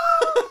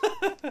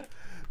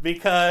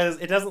 Because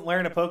it doesn't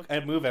learn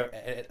a move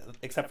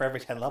except for every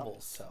 10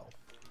 levels, so.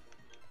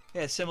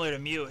 Yeah, it's similar to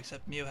Mew,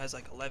 except Mew has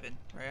like 11,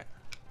 right?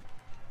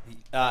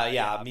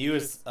 Yeah, Mew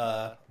is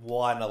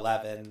 1,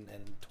 11,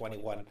 and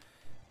 21.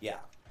 Yeah.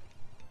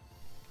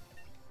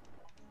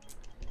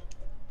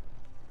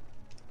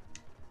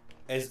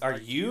 Are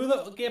you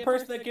the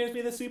person that gives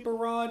me the super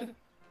rod?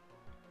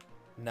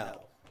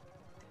 No.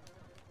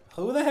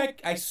 Who the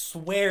heck? I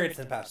swear it's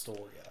in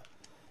Pastoria.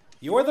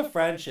 You're the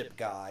friendship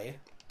guy.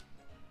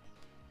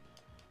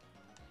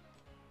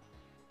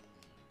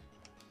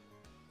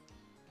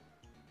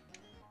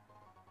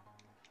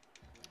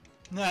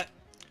 Not.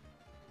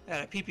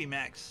 At a PP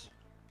Max.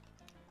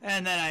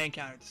 And then I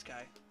encountered this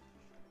guy.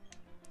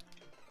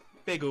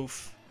 Big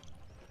oof.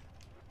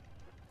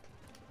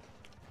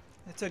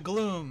 It's a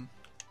Gloom.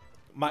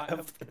 My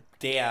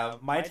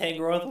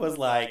Tangrowth was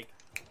like,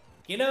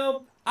 you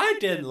know, I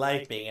didn't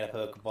like being in a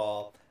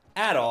Pokeball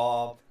at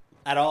all,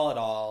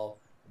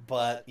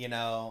 but, you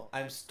know,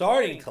 I'm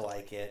starting to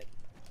like it.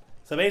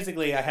 So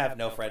basically, I have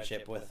no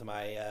friendship with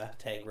my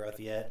Tangrowth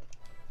yet.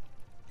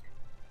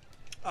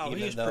 Oh,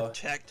 he used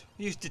Protect.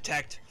 He used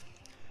Detect.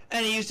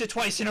 And he used it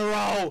twice in a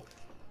row!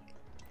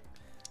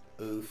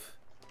 Oof.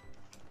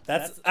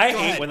 I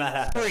hate when that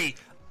happens. Hurry,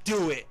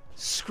 do it.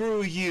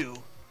 Screw you.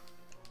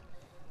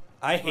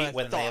 I hate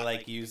when they,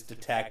 like, use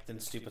Detect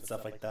and stupid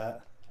stuff like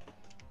that.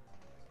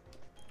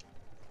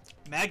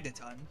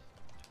 Magneton?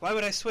 Why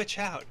would I switch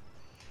out?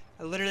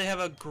 I literally have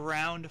a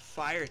ground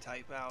fire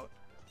type out.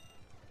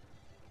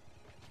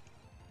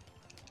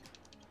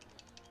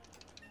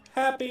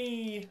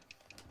 Happy!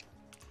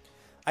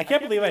 I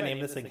can't believe I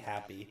named this thing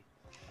Happy.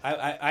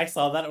 I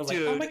saw that, I was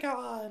Dude, like, oh my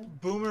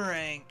god!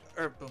 Boomerang.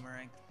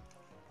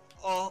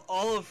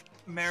 All of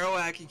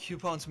Marowak and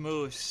Cupone's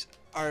moves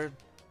are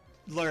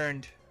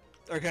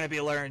gonna be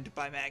learned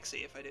by Maxie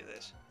if I do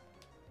this.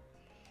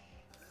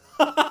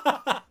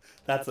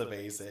 That's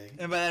amazing.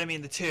 And by that I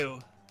mean the two.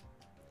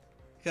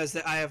 Because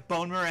I have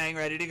Bone Meringue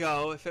ready to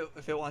go if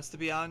it wants to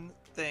be on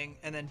thing,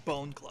 and then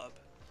Bone Club.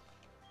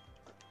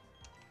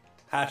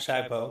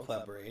 Hashtag Bone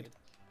Club raid.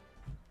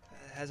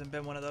 It hasn't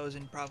been one of those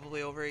in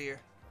probably over a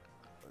year.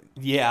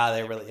 Yeah,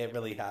 it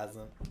really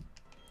hasn't.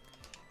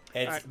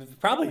 It's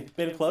probably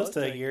been close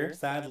to a year,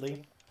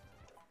 sadly.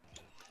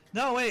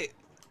 No, wait.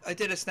 I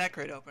did a snack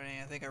crate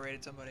opening. I think I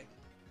raided somebody.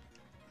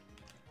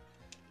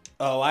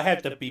 Oh, I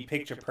have to be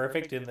picture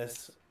perfect in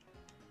this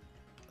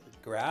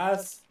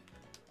grass?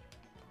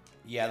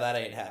 Yeah, that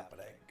ain't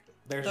happening.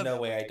 There's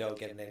no way I don't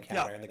get an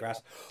encounter in the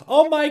grass.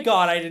 Oh my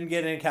god, I didn't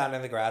get an encounter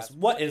in the grass.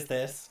 What is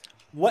this?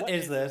 What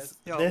is this?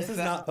 This is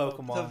not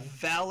Pokemon. The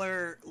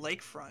Valor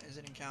Lakefront is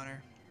an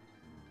encounter.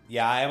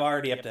 Yeah, I'm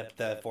already up to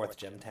the 4th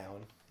gym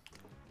town.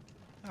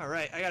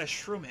 Alright, I got a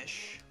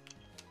Shroomish.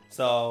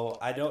 So,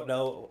 I don't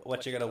know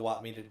what you're going to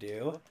want me to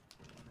do.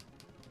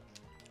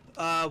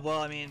 Well,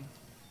 I mean,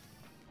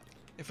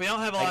 if we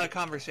don't have a lot of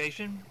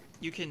conversation,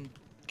 you can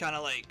kind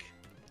of like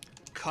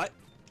cut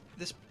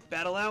this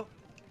battle out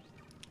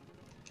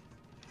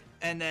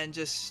and then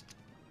just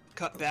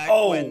cut back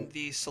when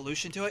the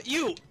solution to it.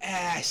 You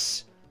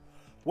ass!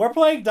 We're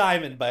playing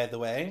Diamond, by the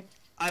way.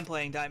 I'm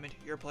playing Diamond.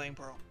 You're playing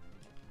Pearl.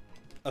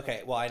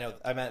 Okay, well, I know.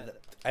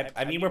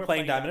 I mean, we're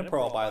playing Diamond and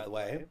Pearl, by the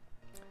way.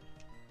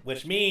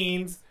 Which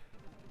means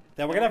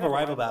that we're going to have a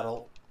rival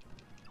battle.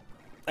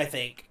 I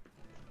think.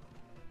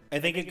 I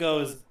think it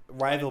goes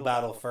rival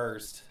battle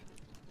first.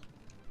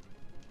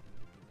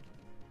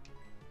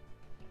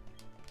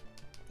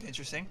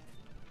 Interesting.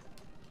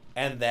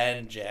 And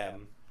then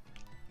gem.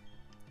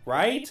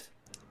 Right?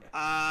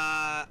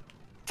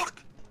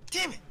 Fuck!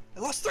 Damn it! I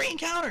lost 3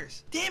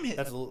 encounters! Damn it!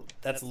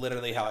 That's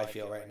literally how I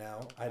feel right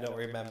now. I don't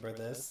remember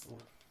this.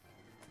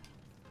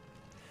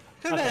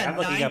 Okay, I'm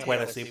looking up where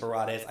the Super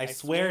Rod is. I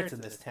swear it's in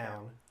this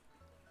town.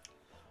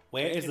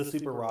 Where is the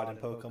Super Rod in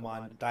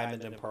Pokemon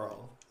Diamond and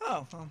Pearl?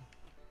 Oh, well.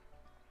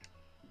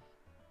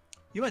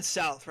 You went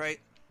south, right?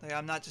 Like,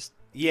 I'm not just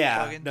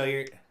bugging. No,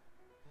 you're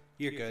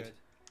good.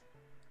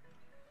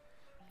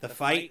 The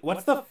fight?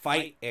 What's the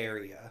fight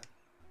area?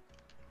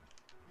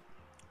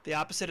 The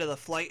opposite of the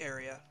flight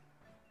area.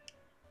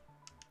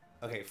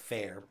 Okay,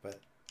 fair, but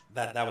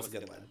that was a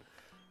good one.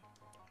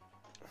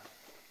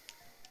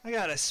 I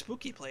got a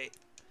spooky plate.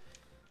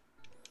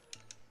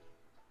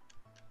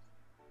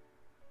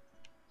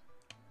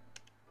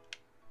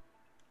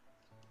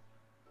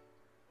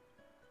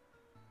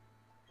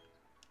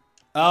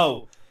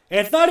 Oh,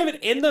 it's not even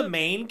in the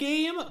main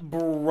game?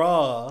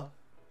 Bruh.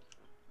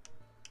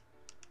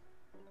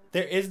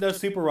 There is no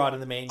Super Rod in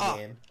the main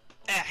game.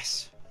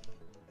 Ass.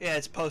 Yeah,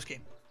 it's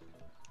post-game.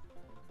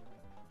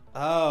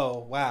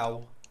 Oh,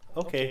 wow.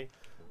 Okay.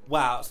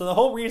 Wow, so the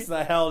whole reason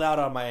I held out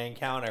on my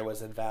encounter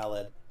was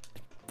invalid.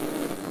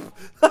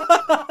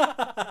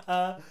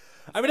 Yeah,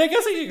 I mean, I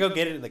guess I could go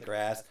get it in the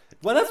grass.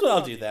 Well, that's what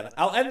I'll do then.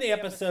 I'll end the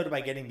episode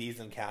by getting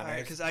these encounters.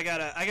 Alright, because I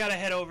gotta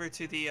head over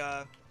to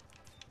the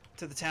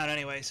town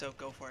anyway, so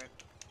go for it.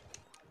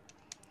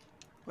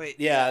 Wait.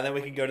 Yeah, and then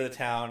we can go to the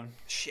town.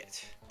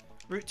 Shit.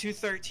 Route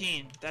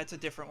 213. That's a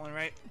different one,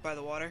 right? By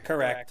the water?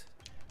 Correct.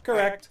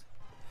 Correct.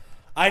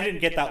 I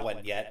didn't get that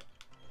one yet.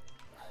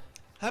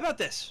 How about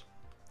this?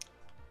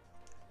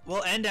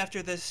 We'll end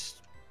after this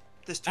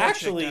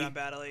torch that I'm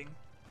battling.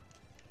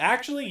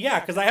 Actually, yeah,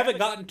 because I haven't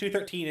gotten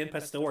 213 in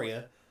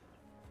Pastoria.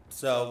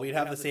 So we'd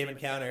have the same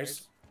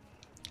encounters.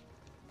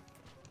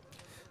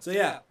 So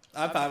yeah,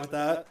 I'm fine with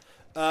that.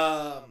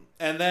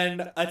 And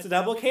then it's a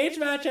double cage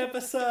match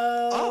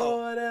episode.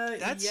 Oh,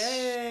 that's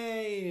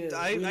yay!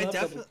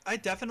 I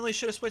definitely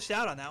should have switched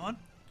out on that one.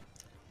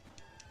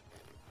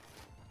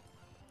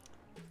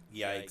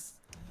 Yikes!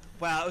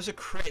 Wow, it was a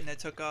crit and it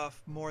took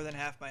off more than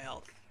half my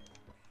health.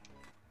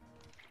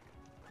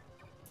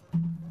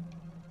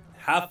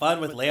 Have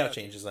fun with layout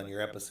changes on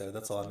your episode.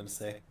 That's all I'm gonna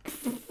say.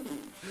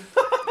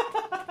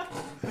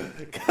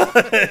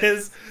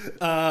 Because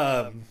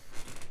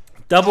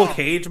double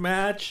cage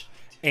match.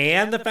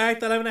 And the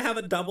fact that I'm going to have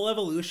a double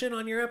evolution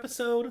on your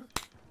episode.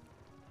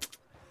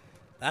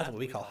 That's what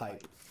we call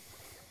hype.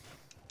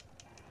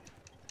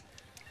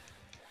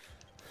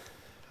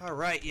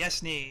 Alright,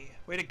 yes, knee.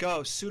 Way to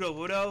go, Pseudo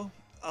Wudo.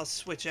 I'll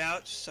switch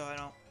out so I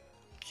don't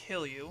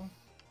kill you.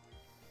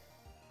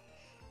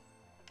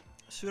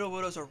 Pseudo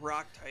Wudo's a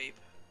rock type.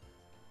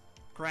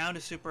 Ground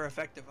is super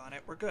effective on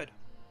it. We're good.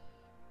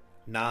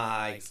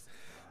 Nice.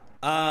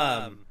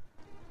 Are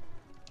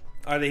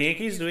the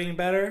Yankees doing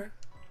better?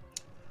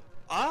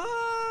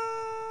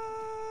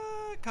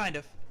 Kind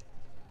of.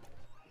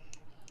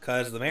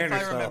 Because the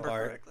Mariners fell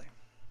apart.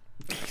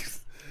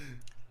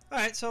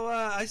 Alright, so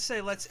I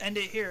say let's end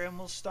it here and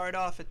we'll start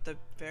off at the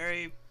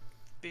very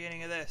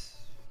beginning of this.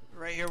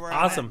 Right here where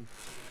I'm at.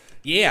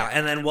 Yeah,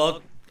 and then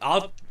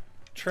I'll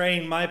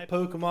train my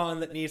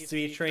Pokemon that needs to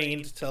be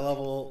trained to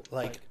level,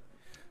 like,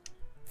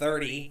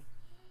 30.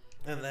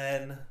 And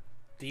then,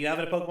 do you have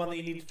a Pokemon that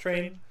you need to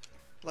train?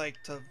 Like,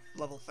 to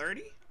level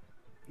 30?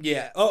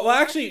 Yeah. Oh, well,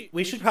 actually,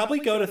 we should probably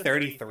go to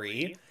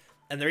 33.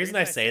 And the reason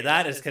I say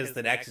that is because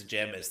the next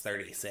gym is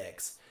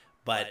 36.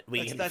 But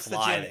we can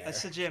fly there.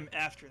 That's the gym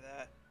after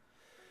that.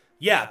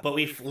 Yeah, but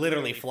we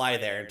literally fly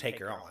there and take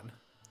her on.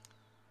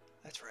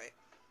 That's right.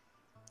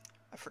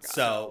 I forgot.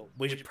 So,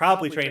 we should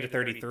probably train to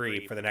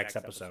 33 for the next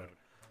episode.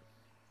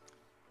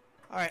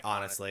 Alright.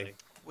 Honestly.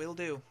 Will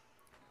do.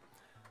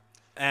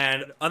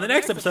 And on the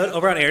next episode,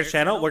 over on Air's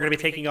channel, we're going to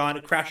be taking on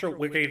Crasher.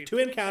 We're going to get 2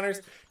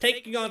 encounters,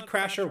 taking on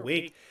Crasher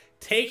Week,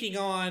 taking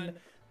on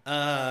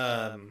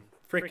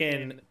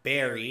freaking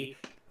Barry,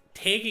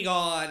 taking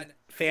on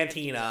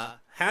Fantina,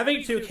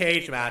 having 2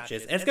 cage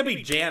matches. And it's going to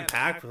be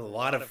jam-packed with a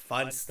lot of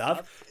fun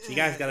stuff. So you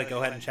guys got to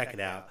go ahead and check it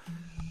out.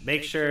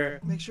 Make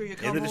sure you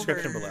come in the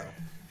description below.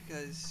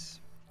 Because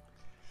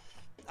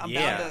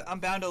I'm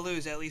bound to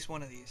lose at least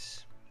one of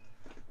these.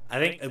 I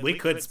think we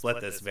could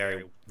split this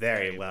very,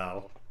 very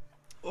well.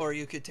 Or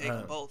you could take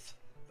them both.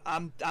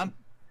 I'm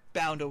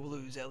bound to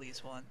lose at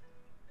least one.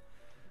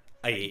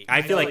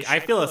 I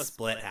feel a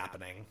split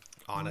happening.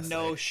 Honestly,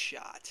 no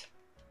shot.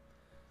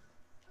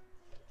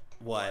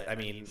 What? I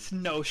mean,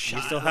 no shot.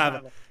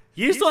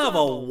 You still have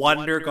a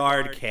Wonder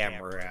Guard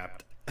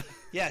Camerupt.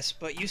 Yes,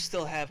 but you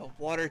still have a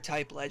Water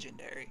type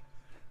legendary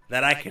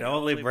that I can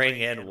only bring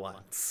in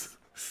once,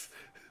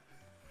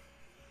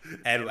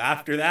 and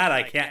after that,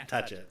 I can't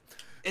touch it.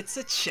 It's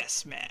a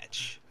chess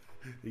match.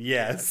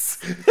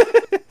 Yes.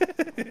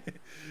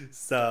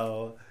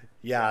 So,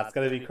 yeah, it's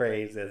gonna be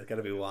crazy. It's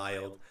gonna be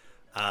wild.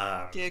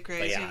 Get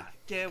crazy,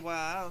 get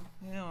wild.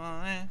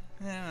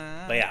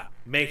 But yeah,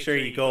 make sure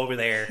you go over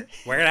there.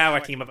 We're gonna have our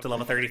team up to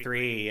level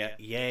 33.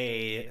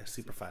 Yay,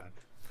 super fun.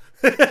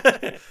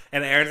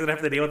 And Aaron's gonna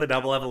have to deal with a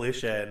double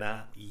evolution.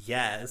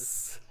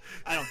 Yes.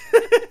 I don't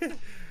care.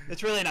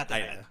 It's really not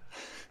that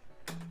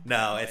bad.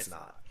 No, it's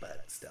not,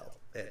 but still,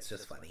 it's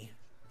just funny.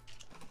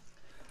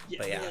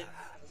 But yeah.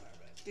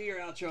 Do your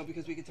outro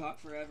because we could talk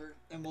forever,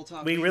 and we'll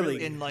talk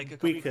in like a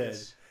couple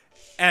minutes.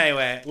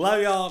 Anyway,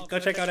 love y'all. Go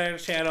check out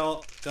Aaron's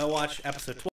channel. Go watch episode 12.